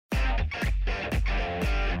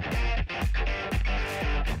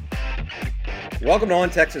Welcome to On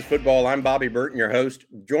Texas Football. I'm Bobby Burton, your host,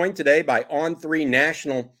 joined today by On3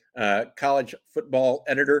 national college football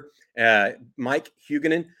editor, Mike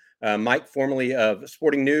Huguenin. Mike, formerly of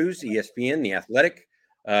Sporting News, ESPN, The Athletic,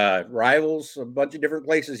 Rivals, a bunch of different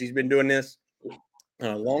places. He's been doing this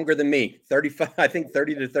longer than me, 35, I think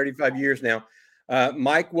 30 to 35 years now.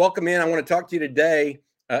 Mike, welcome in. I want to talk to you today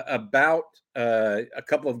about a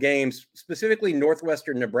couple of games, specifically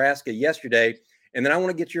Northwestern Nebraska yesterday. And then I want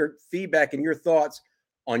to get your feedback and your thoughts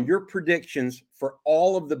on your predictions for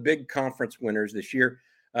all of the big conference winners this year.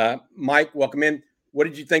 Mike, welcome in. What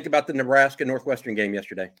did you think about the Nebraska-Northwestern game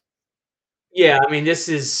yesterday? Yeah, I mean, this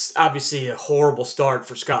is obviously a horrible start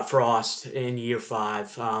for Scott Frost in year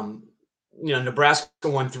 5. Nebraska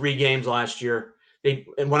won 3 games last year.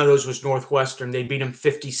 And one of those was Northwestern. They beat them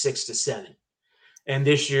 56-7. And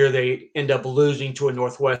this year they end up losing to a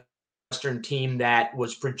Northwestern team that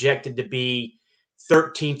was projected to be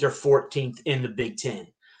 13th or 14th in the Big Ten.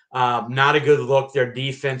 Not a good look. Their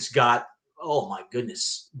defense got, oh my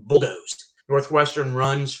goodness, bulldozed. Northwestern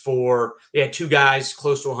runs they had 2 guys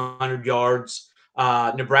close to 100 yards.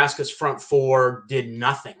 Nebraska's front 4 did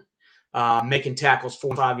nothing, making tackles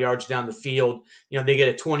 4 or 5 yards down the field. They get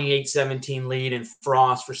a 28-17 lead, and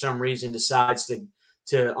Frost, for some reason, decides to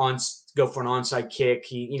go for an onside kick.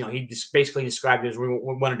 He just basically described it as we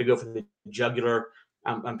wanted to go for the jugular.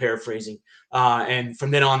 I'm paraphrasing. And from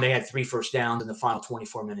then on, they had 3 first downs in the final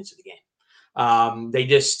 24 minutes of the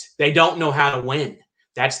game. They don't know how to win.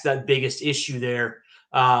 That's the biggest issue there.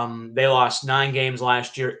 They lost 9 games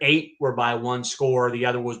last year. 8 were by 1 score. The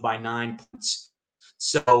other was by 9 points.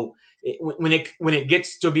 So when it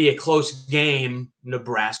gets to be a close game,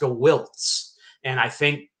 Nebraska wilts. And I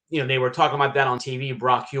think, they were talking about that on TV,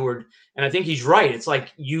 Brock Heward, and I think he's right. It's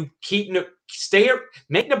like you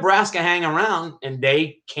make Nebraska hang around, and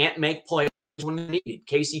they can't make plays when needed.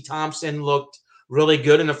 Casey Thompson looked really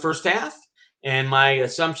good in the first half, and my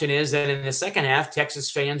assumption is that in the second half,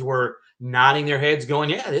 Texas fans were nodding their heads going,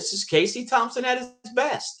 yeah, this is Casey Thompson at his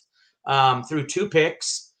best. Through 2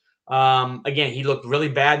 picks. Again, he looked really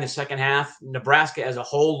bad in the second half. Nebraska as a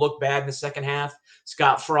whole looked bad in the second half.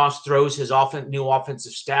 Scott Frost throws his new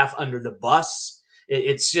offensive staff under the bus.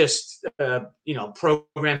 It's just,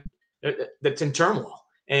 program that's in turmoil.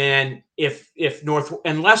 And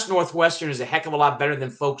unless Northwestern is a heck of a lot better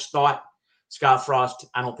than folks thought, Scott Frost,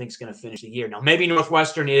 I don't think is going to finish the year. Now, maybe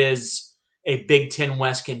Northwestern is a Big Ten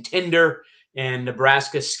West contender, and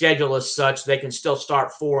Nebraska's schedule is such they can still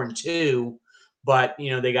start 4-2. But,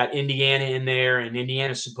 they got Indiana in there, and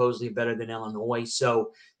Indiana's supposedly better than Illinois.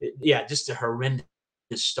 So, yeah, just a horrendous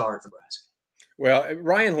start for Nebraska. Well,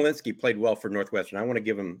 Ryan Helinski played well for Northwestern. I want to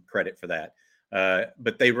give him credit for that.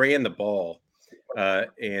 But they ran the ball,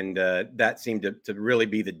 and that seemed to really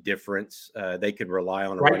be the difference. They could rely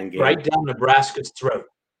on a running game. Right down Nebraska's throat.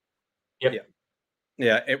 Yep.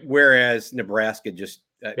 Yeah. Whereas Nebraska just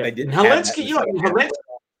they didn't. Helinski, Helinski.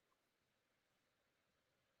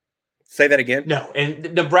 Say that again. No,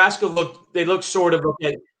 and Nebraska looked sort of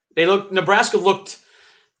okay. Nebraska looked.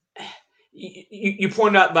 You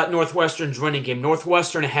pointed out about Northwestern's running game.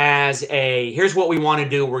 Northwestern has here's what we want to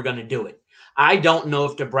do. We're going to do it. I don't know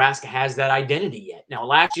if Nebraska has that identity yet. Now,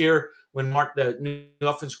 last year when the new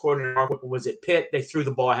offensive coordinator Mark was at Pitt, they threw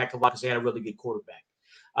the ball a heck of a lot because they had a really good quarterback.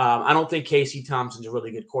 I don't think Casey Thompson's a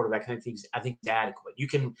really good quarterback. I think he's adequate. You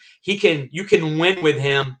can win with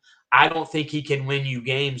him. I don't think he can win you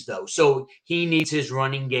games, though. So he needs his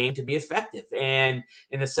running game to be effective. And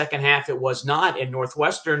in the second half, it was not. And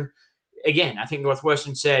Northwestern, again, I think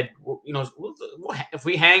Northwestern said, if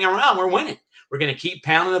we hang around, we're winning. We're going to keep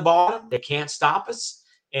pounding the ball. They can't stop us.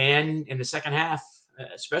 And in the second half,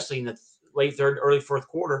 especially in the late third, early fourth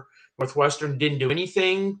quarter, Northwestern didn't do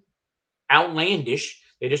anything outlandish.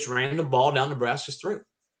 They just ran the ball down Nebraska's throat.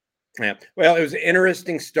 Yeah. Well, it was an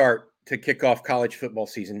interesting start to kick off college football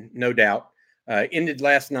season, no doubt. Ended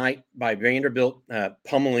last night by Vanderbilt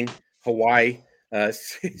pummeling Hawaii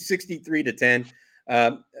 63-10.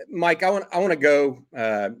 Mike, I want to go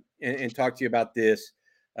and talk to you about this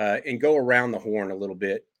and go around the horn a little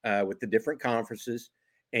bit with the different conferences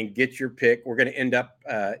and get your pick. We're going to end up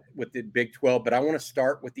with the Big 12, but I want to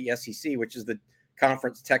start with the SEC, which is the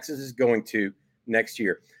conference Texas is going to next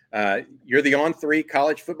year. You're the On3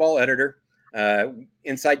 college football editor.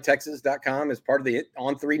 InsideTexas.com is part of the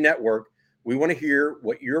On3 network. We want to hear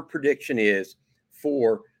what your prediction is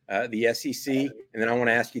for the SEC, and then I want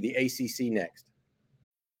to ask you the ACC next.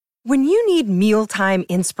 When you need mealtime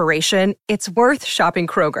inspiration, it's worth shopping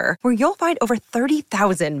Kroger, where you'll find over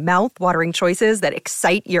 30,000 mouth-watering choices that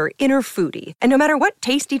excite your inner foodie. And no matter what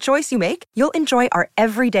tasty choice you make, you'll enjoy our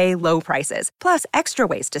everyday low prices, plus extra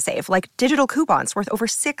ways to save, like digital coupons worth over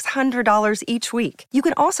 $600 each week. You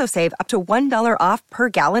can also save up to $1 off per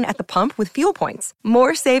gallon at the pump with fuel points.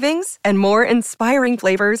 More savings and more inspiring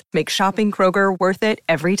flavors make shopping Kroger worth it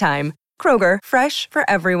every time. Kroger, fresh for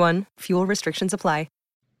everyone. Fuel restrictions apply.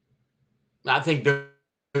 I think there's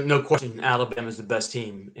no question Alabama is the best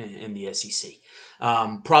team in the SEC.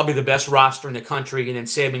 Probably the best roster in the country. And then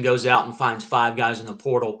Saban goes out and finds 5 guys in the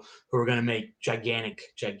portal who are going to make gigantic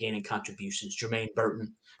contributions. Jermaine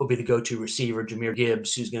Burton will be the go-to receiver. Jahmyr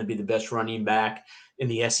Gibbs, who's going to be the best running back in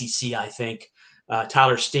the SEC, I think.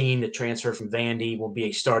 Tyler Steen, the transfer from Vandy, will be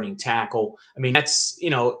a starting tackle. I mean, that's,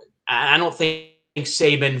 I don't think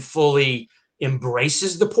Saban fully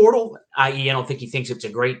embraces the portal, i.e., I don't think he thinks it's a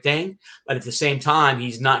great thing. But at the same time,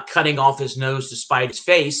 he's not cutting off his nose to spite his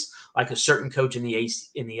face like a certain coach in the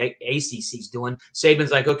ACC is doing.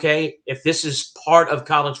 Saban's like, okay, if this is part of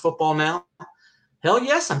college football now, hell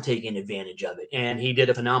yes, I'm taking advantage of it. And he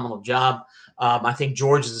did a phenomenal job. I think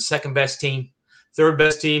Georgia is the second best team. Third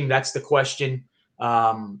best team, that's the question.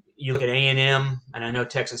 You look at A&M, and I know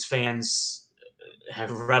Texas fans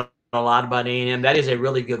have read a lot about A&M. That is a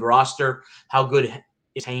really good roster. How good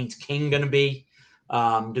is Haynes King going to be?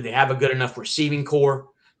 Do they have a good enough receiving core?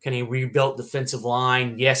 Can he rebuild defensive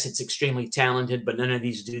line? Yes, it's extremely talented, but none of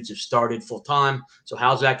these dudes have started full time. So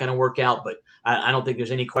how's that going to work out? But I don't think there's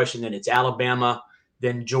any question that it's Alabama,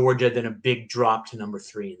 then Georgia, then a big drop to number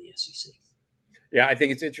 3 in the SEC. Yeah, I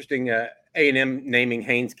think it's interesting. A&M naming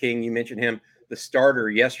Haynes King. You mentioned him, the starter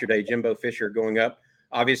yesterday, Jimbo Fisher going up.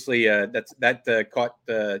 Obviously, that caught.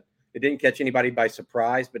 It didn't catch anybody by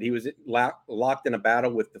surprise, but he was locked in a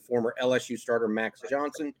battle with the former LSU starter Max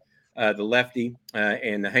Johnson, the lefty,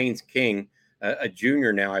 and the Haynes King, a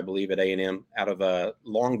junior now, I believe, at A&M out of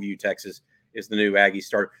Longview, Texas, is the new Aggie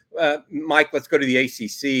starter. Mike, let's go to the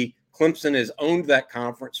ACC. Clemson has owned that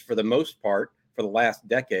conference for the most part for the last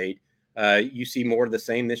decade. You see more of the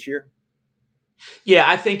same this year? Yeah,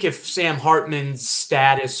 I think if Sam Hartman's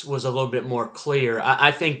status was a little bit more clear, I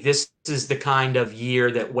think this is the kind of year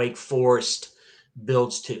that Wake Forest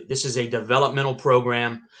builds to. This is a developmental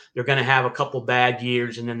program. They're going to have a couple bad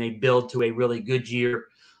years, and then they build to a really good year.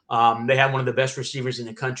 They have one of the best receivers in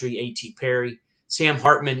the country, A.T. Perry. Sam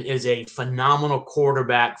Hartman is a phenomenal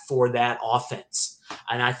quarterback for that offense.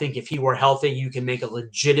 And I think if he were healthy, you can make a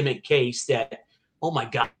legitimate case that, oh my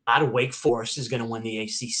God, Wake Forest is going to win the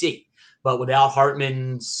ACC. But without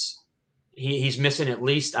Hartman's, he's missing at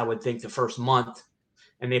least, I would think, the first month.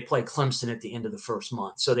 And they play Clemson at the end of the first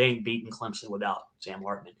month. So they ain't beating Clemson without Sam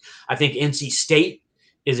Hartman. I think NC State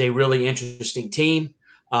is a really interesting team.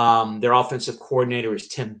 Their offensive coordinator is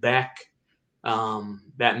Tim Beck.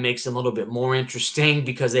 That makes them a little bit more interesting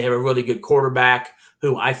because they have a really good quarterback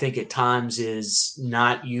who I think at times is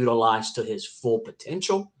not utilized to his full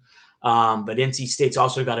potential. But NC State's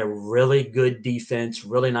also got a really good defense,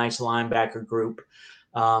 really nice linebacker group.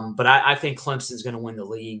 But I think Clemson's going to win the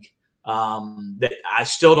league. That I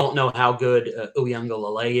still don't know how good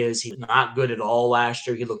Uyunglele is. He was not good at all last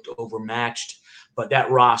year. He looked overmatched. But that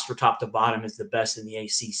roster, top to bottom, is the best in the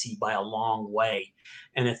ACC by a long way.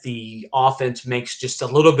 And if the offense makes just a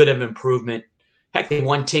little bit of improvement, heck, they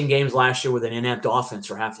won 10 games last year with an inept offense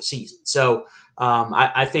for half the season. So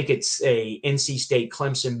I think it's a NC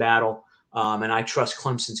State-Clemson battle, and I trust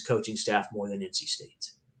Clemson's coaching staff more than NC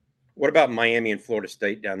State's. What about Miami and Florida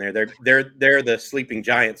State down there? They're the sleeping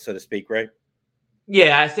giants, so to speak, right?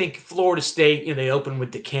 Yeah, I think Florida State, they opened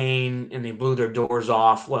with Duquesne and they blew their doors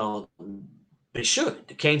off. Well, they should.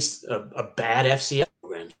 Duquesne's a bad FCS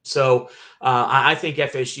program. So I think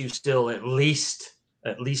FSU's still at least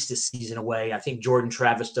a season away. I think Jordan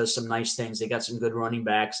Travis does some nice things. They got some good running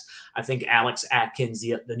backs. I think Alex Atkins,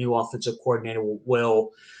 the new offensive coordinator,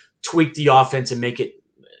 will tweak the offense and make it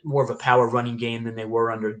more of a power running game than they were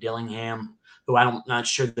under Dillingham, who I'm not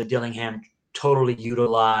sure that Dillingham totally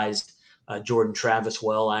utilized Jordan Travis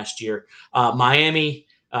well last year. Miami,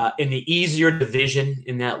 in the easier division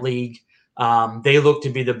in that league, they look to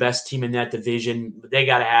be the best team in that division.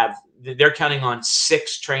 They're counting on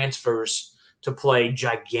 6 transfers to play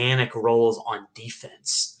gigantic roles on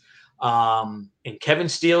defense. And Kevin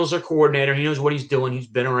Steele's their coordinator. He knows what he's doing. He's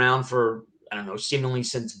been around for, I don't know, seemingly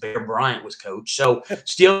since Bear Bryant was coach. So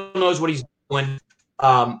Steele knows what he's doing.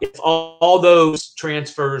 If all those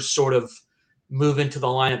transfers sort of move into the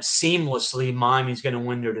lineup seamlessly, Miami's going to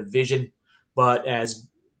win their division. But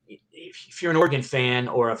if you're an Oregon fan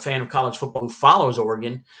or a fan of college football who follows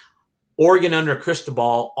Oregon, Oregon under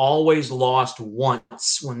Cristobal always lost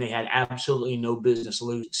once when they had absolutely no business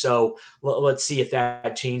losing. So let's see if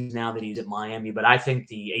that changes now that he's at Miami. But I think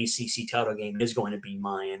the ACC title game is going to be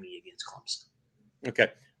Miami against Clemson.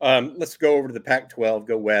 Okay. Let's go over to the Pac-12,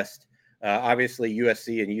 go west. Obviously,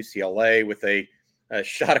 USC and UCLA with a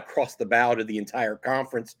shot across the bow to the entire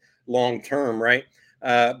conference long term, right?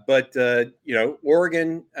 But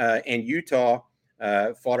Oregon and Utah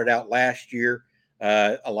fought it out last year.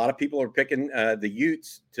 A lot of people are picking the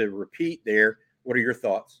Utes to repeat there. What are your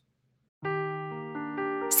thoughts?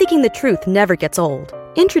 Seeking the truth never gets old.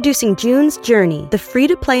 Introducing June's Journey, the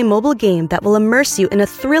free-to-play mobile game that will immerse you in a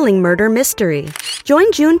thrilling murder mystery.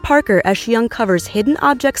 Join June Parker as she uncovers hidden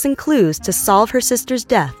objects and clues to solve her sister's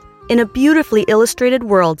death in a beautifully illustrated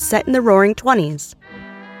world set in the Roaring '20s.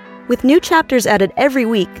 With new chapters added every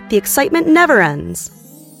week, the excitement never ends.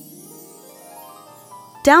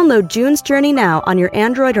 Download June's Journey now on your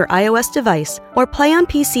Android or iOS device, or play on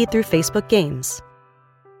PC through Facebook Games.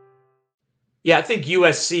 Yeah, I think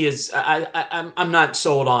USC is. I'm not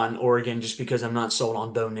sold on Oregon just because I'm not sold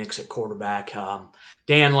on Bo Nix at quarterback.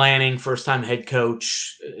 Dan Lanning, first-time head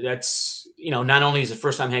coach. That's not only is he a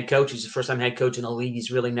first-time head coach, he's a first-time head coach in a league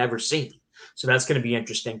he's really never seen. So that's going to be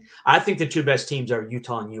interesting. I think the two best teams are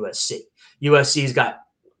Utah and USC. USC's got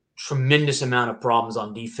tremendous amount of problems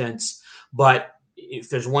on defense, but if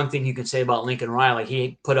there's one thing you can say about Lincoln Riley,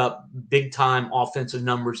 he put up big-time offensive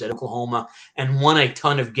numbers at Oklahoma and won a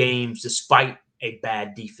ton of games despite a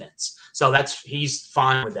bad defense. So he's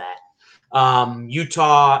fine with that.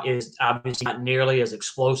 Utah is obviously not nearly as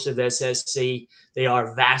explosive as SC. They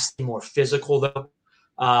are vastly more physical, though.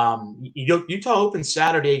 Utah opens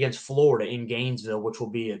Saturday against Florida in Gainesville, which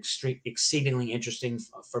will be exceedingly interesting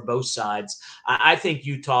for both sides. I think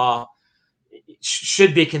Utah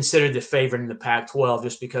should be considered the favorite in the Pac-12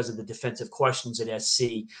 just because of the defensive questions at SC.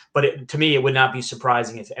 But to me, it would not be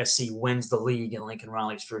surprising if SC wins the league in Lincoln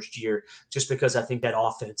Riley's first year, just because I think that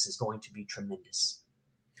offense is going to be tremendous.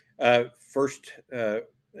 First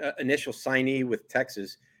initial signee with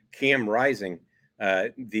Texas, Cam Rising,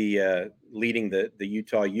 leading the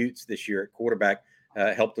Utah Utes this year at quarterback,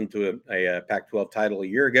 helped them to a Pac-12 title a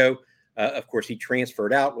year ago. Of course, he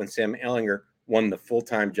transferred out when Sam Ehlinger won the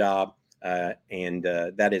full-time job. And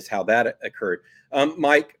that is how that occurred.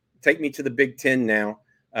 Mike, take me to the Big Ten now.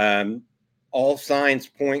 All signs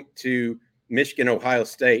point to Michigan, Ohio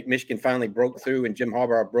State. Michigan finally broke through, and Jim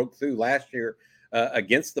Harbaugh broke through last year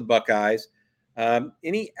against the Buckeyes.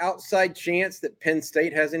 Any outside chance that Penn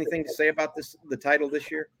State has anything to say about the title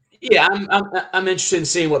this year? Yeah, I'm interested in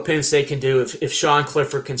seeing what Penn State can do if Sean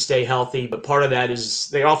Clifford can stay healthy. But part of that is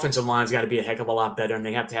their offensive line's got to be a heck of a lot better, and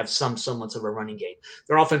they have to have some semblance of a running game.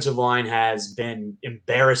 Their offensive line has been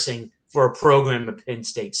embarrassing for a program of Penn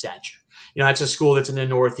State stature. That's a school that's in the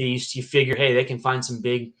Northeast. You figure, hey, they can find some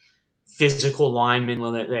big physical linemen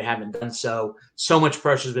when they haven't done so. So much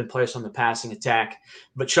pressure has been placed on the passing attack.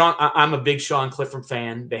 But I'm a big Sean Clifford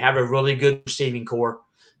fan. They have a really good receiving core.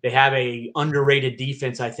 They have a underrated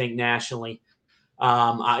defense, I think, nationally.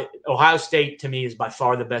 Ohio State, to me, is by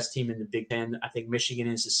far the best team in the Big Ten. I think Michigan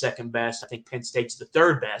is the second best. I think Penn State's the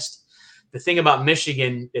third best. The thing about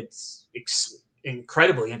Michigan, it's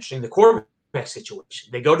incredibly interesting, the quarterback situation.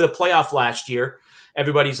 They go to the playoff last year.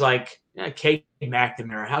 Everybody's like, Cade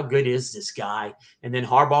McNamara, how good is this guy? And then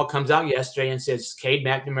Harbaugh comes out yesterday and says, Cade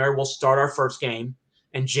McNamara will start our first game,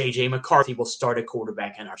 and J.J. McCarthy will start a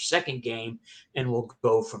quarterback in our second game, and we'll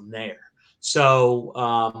go from there. So,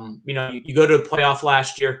 you go to the playoff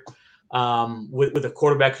last year with a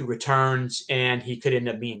quarterback who returns, and he could end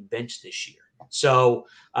up being benched this year. So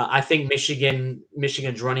I think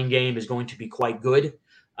Michigan's running game is going to be quite good.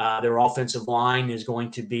 Their offensive line is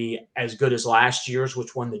going to be as good as last year's,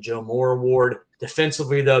 which won the Joe Moore Award.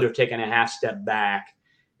 Defensively, though, they're taking a half step back,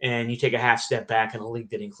 and you take a half step back in a league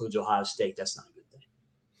that includes Ohio State. That's not a good thing.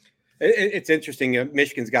 It's interesting.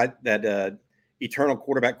 Michigan's got that eternal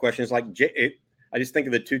quarterback question. It's like I just think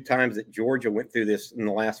of the two times that Georgia went through this in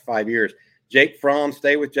the last 5 years. Jake Fromm,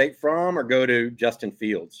 stay with Jake Fromm or go to Justin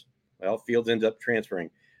Fields? Well, Fields ends up transferring.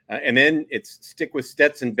 And then it's stick with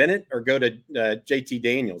Stetson Bennett or go to JT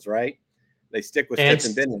Daniels, right? They stick with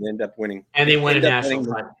Stetson Bennett and end up winning. And they win a national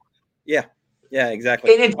title. Yeah,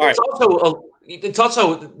 exactly. And it's also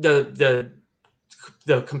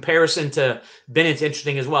the comparison to Bennett's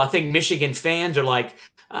interesting as well. I think Michigan fans are like,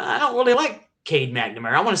 I don't really like Cade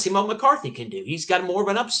McNamara. I want to see what McCarthy can do. He's got more of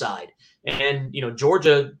an upside. And,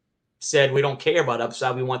 Georgia said, we don't care about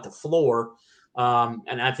upside. We want the floor.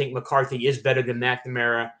 And I think McCarthy is better than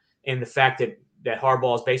McNamara. And the fact that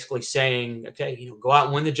Harbaugh is basically saying, okay, go out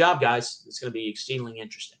and win the job, guys. It's going to be exceedingly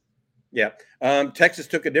interesting. Yeah. Texas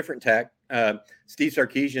took a different tack. Steve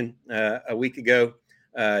Sarkisian a week ago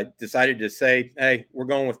decided to say, hey, we're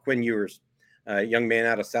going with Quinn Ewers, a young man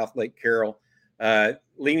out of South Lake Carroll.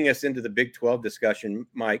 Leading us into the Big 12 discussion,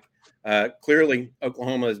 Mike, clearly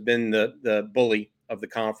Oklahoma has been the bully of the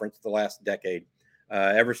conference the last decade.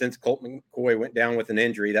 Ever since Colt McCoy went down with an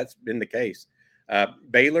injury, that's been the case.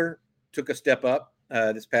 Baylor took a step up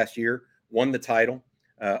this past year, won the title.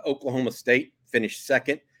 Oklahoma State finished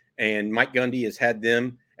second, and Mike Gundy has had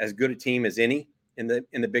them as good a team as any in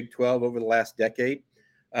the Big 12 over the last decade.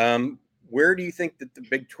 Where do you think that the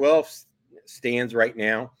Big 12 stands right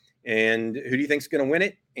now, and who do you think is going to win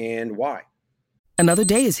it, and why? Another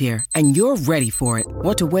day is here, and you're ready for it.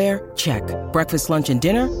 What to wear? Check. Breakfast, lunch, and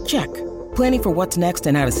dinner? Check. Planning for what's next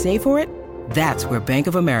and how to save for it? That's where Bank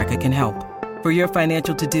of America can help. For your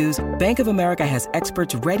financial to-dos, Bank of America has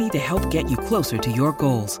experts ready to help get you closer to your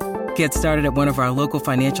goals. Get started at one of our local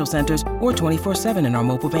financial centers or 24/7 in our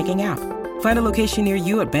mobile banking app. Find a location near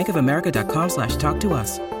you at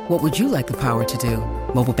bankofamerica.com/talktous. What would you like the power to do?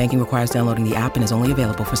 Mobile banking requires downloading the app and is only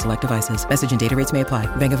available for select devices. Message and data rates may apply.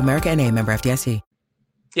 Bank of America NA, member FDIC.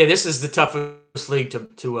 Yeah, this is the toughest league to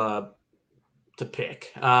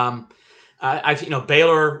pick.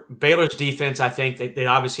 Baylor's defense, I think they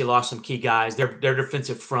obviously lost some key guys. Their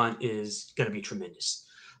defensive front is going to be tremendous.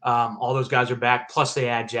 All those guys are back. Plus, they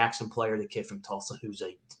add Jackson Player, the kid from Tulsa, who's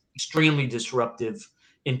a extremely disruptive.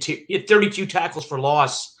 He had 32 tackles for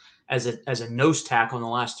loss as a nose tackle in the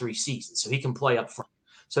last 3 seasons, so he can play up front.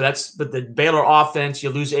 But the Baylor offense, you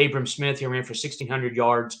lose Abram Smith, who ran for 1,600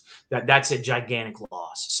 yards. That's a gigantic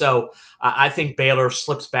loss. So I think Baylor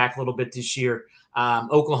slips back a little bit this year.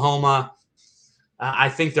 Oklahoma, I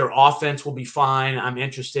think their offense will be fine. I'm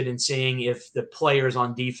interested in seeing if the players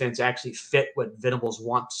on defense actually fit what Venables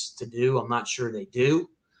wants to do. I'm not sure they do.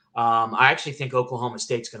 I actually think Oklahoma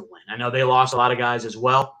State's going to win. I know they lost a lot of guys as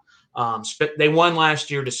well. They won last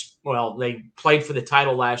year. They played for the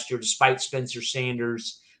title last year despite Spencer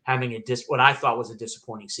Sanders having what I thought was a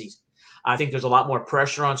disappointing season. I think there's a lot more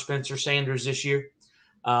pressure on Spencer Sanders this year.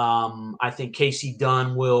 I think Casey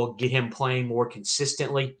Dunn will get him playing more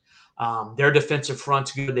consistently. Their defensive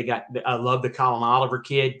front's good. I love the Colin Oliver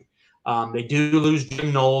kid. They do lose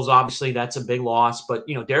Jim Knowles. Obviously, that's a big loss. But,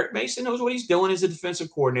 Derek Mason knows what he's doing as a defensive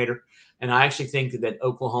coordinator. And I actually think that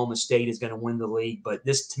Oklahoma State is going to win the league. But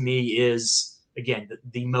this, to me, is, again,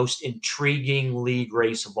 the most intriguing league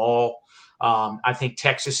race of all. I think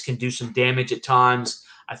Texas can do some damage at times.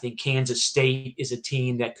 I think Kansas State is a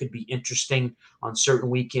team that could be interesting on certain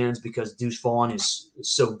weekends because Deuce Vaughn is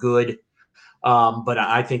so good. But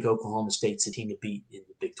I think Oklahoma State's the team to beat in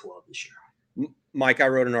the Big 12 this year. Mike, I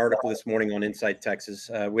wrote an article this morning on Inside Texas.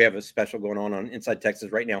 We have a special going on Inside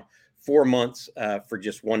Texas right now, 4 months for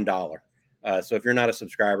just $1. So if you're not a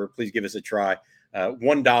subscriber, please give us a try.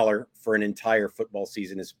 $1 for an entire football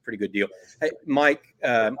season is a pretty good deal. Hey, Mike,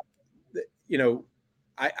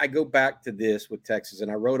 I go back to this with Texas,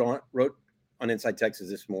 and I wrote on Inside Texas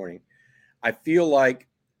this morning. I feel like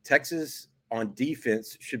Texas on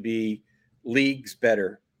defense should be leagues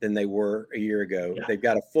better than they were a year ago. Yeah. They've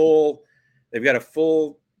got a full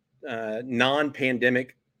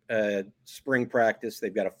non-pandemic spring practice.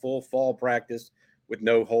 They've got a full fall practice with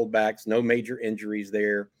no holdbacks, no major injuries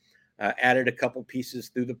there. Added a couple pieces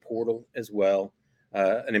through the portal as well.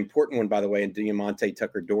 An important one, by the way, in Diamante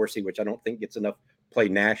Tucker Dorsey, which I don't think gets enough play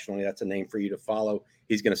nationally. That's a name for you to follow.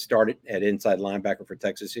 He's going to start it at inside linebacker for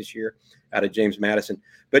Texas this year out of James Madison.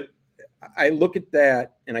 But I look at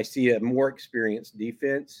that and I see a more experienced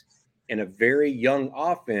defense and a very young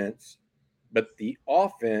offense, but the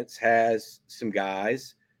offense has some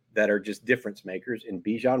guys that are just difference makers in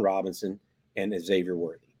Bijan Robinson and Xavier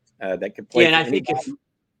Worthy that could play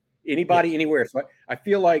anybody anywhere. So I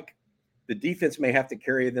feel like the defense may have to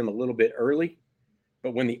carry them a little bit early,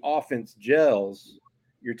 but when the offense gels,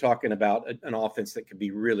 you're talking about an offense that could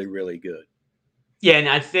be really, really good. Yeah, and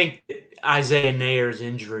I think Isaiah Nayer's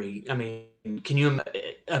injury, can you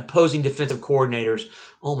opposing defensive coordinators,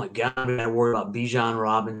 oh my God, I'm going to worry about Bijan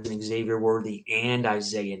Robinson, Xavier Worthy, and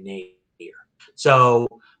Isaiah Nayer. So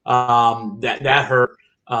that hurt.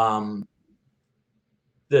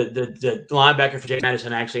 The linebacker for James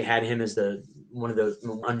Madison actually had him as one of the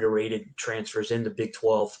underrated transfers in the Big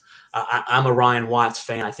 12. I'm a Ryan Watts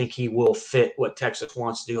fan. I think he will fit what Texas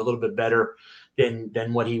wants to do a little bit better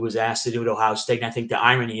than what he was asked to do at Ohio State. And I think the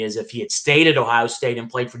irony is if he had stayed at Ohio State and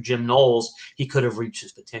played for Jim Knowles, he could have reached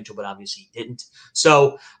his potential, but obviously he didn't.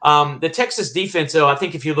 So the Texas defense, though, I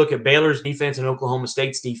think if you look at Baylor's defense and Oklahoma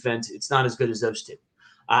State's defense, it's not as good as those two.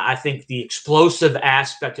 I think the explosive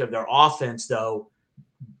aspect of their offense, though,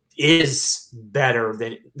 is better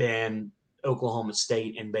than Oklahoma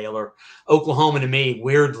State and Baylor. Oklahoma, to me,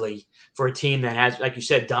 weirdly, for a team that has, like you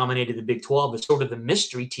said, dominated the Big 12, is sort of the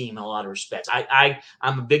mystery team in a lot of respects.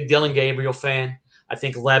 I'm a big Dylan Gabriel fan. I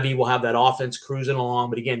think Levy will have that offense cruising along.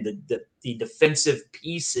 But again, the defensive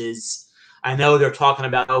pieces, I know they're talking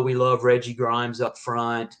about, oh, we love Reggie Grimes up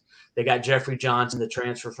front. They got Jeffrey Johnson, the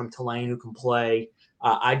transfer from Tulane, who can play.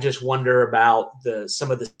 I just wonder about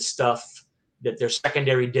some of the stuff that their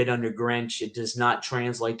secondary did under Grinch. It does not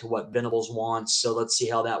translate to what Venables wants. So let's see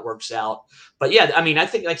how that works out. But yeah, I mean, I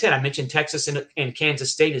think, like I said, I mentioned Texas and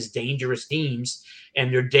Kansas State as dangerous teams,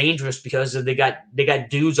 and they're dangerous because they got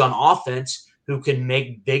dudes on offense who can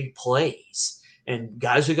make big plays, and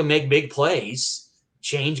guys who can make big plays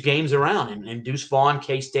change games around. And Deuce Vaughn,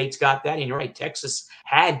 K-State's got that. And you're right, Texas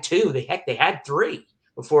had two. They had three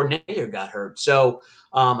before Nader got hurt. So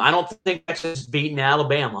I don't think Texas is beating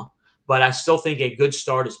Alabama, but I still think a good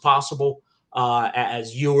start is possible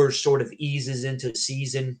as Ewers sort of eases into the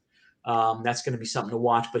season. That's going to be something to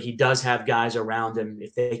watch. But he does have guys around him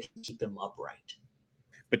if they can keep him upright.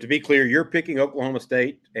 But to be clear, you're picking Oklahoma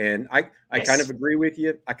State, and I Yes. kind of agree with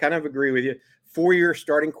you. 4-year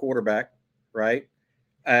starting quarterback, right?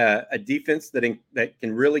 A defense that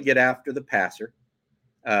can really get after the passer.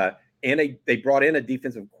 And they brought in a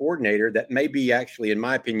defensive coordinator that may be actually, in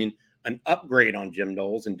my opinion, an upgrade on Jim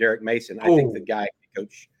Knowles and Derek Mason. I think the guy can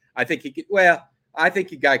coach. I think he could. Well, I think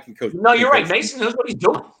the guy can coach. No, you're right. Mason knows what he's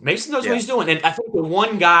doing. What he's doing. And I think the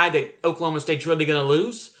one guy that Oklahoma State's really going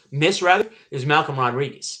to miss, is Malcolm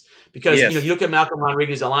Rodriguez. Because you look at Malcolm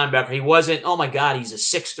Rodriguez, a linebacker, he wasn't, oh my God, he's a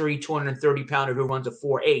 6'3", 230-pounder who runs a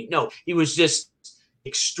 4.8. No, he was just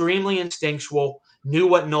extremely instinctual, knew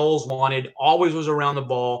what Knowles wanted, always was around the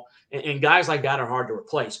ball. And guys like that are hard to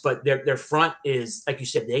replace. But their front is, like you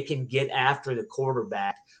said, they can get after the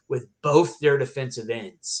quarterback with both their defensive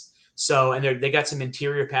ends. So, and they got some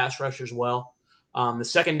interior pass rush as well. The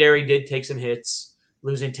secondary did take some hits.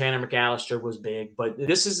 Losing Tanner McAllister was big. But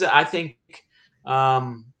this is, I think,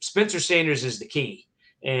 Spencer Sanders is the key.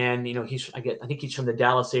 And, I think he's from the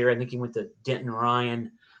Dallas area. I think he went to Denton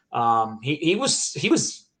Ryan. He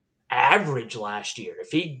was average last year.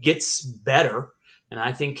 If he gets better, and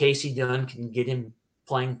I think Casey Dunn can get him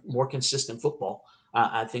playing more consistent football,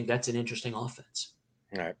 I think that's an interesting offense.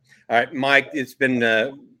 All right, Mike, it's been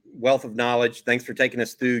a wealth of knowledge. Thanks for taking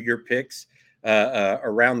us through your picks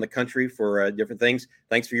around the country for different things.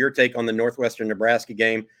 Thanks for your take on the Northwestern Nebraska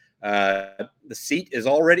game. The seat is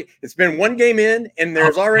already, it's been one game in, and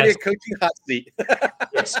there's already a coaching hot seat.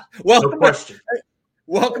 Yes, Welcome, no question.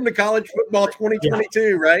 Welcome to college football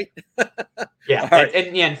 2022, right? Yeah, right.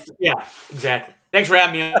 And exactly. Thanks for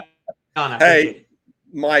having me on. Hey,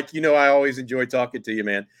 Mike, I always enjoy talking to you,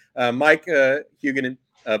 man. Mike Huguenin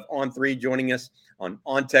of On3 joining us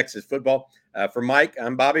on Texas Football. For Mike,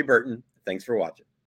 I'm Bobby Burton. Thanks for watching.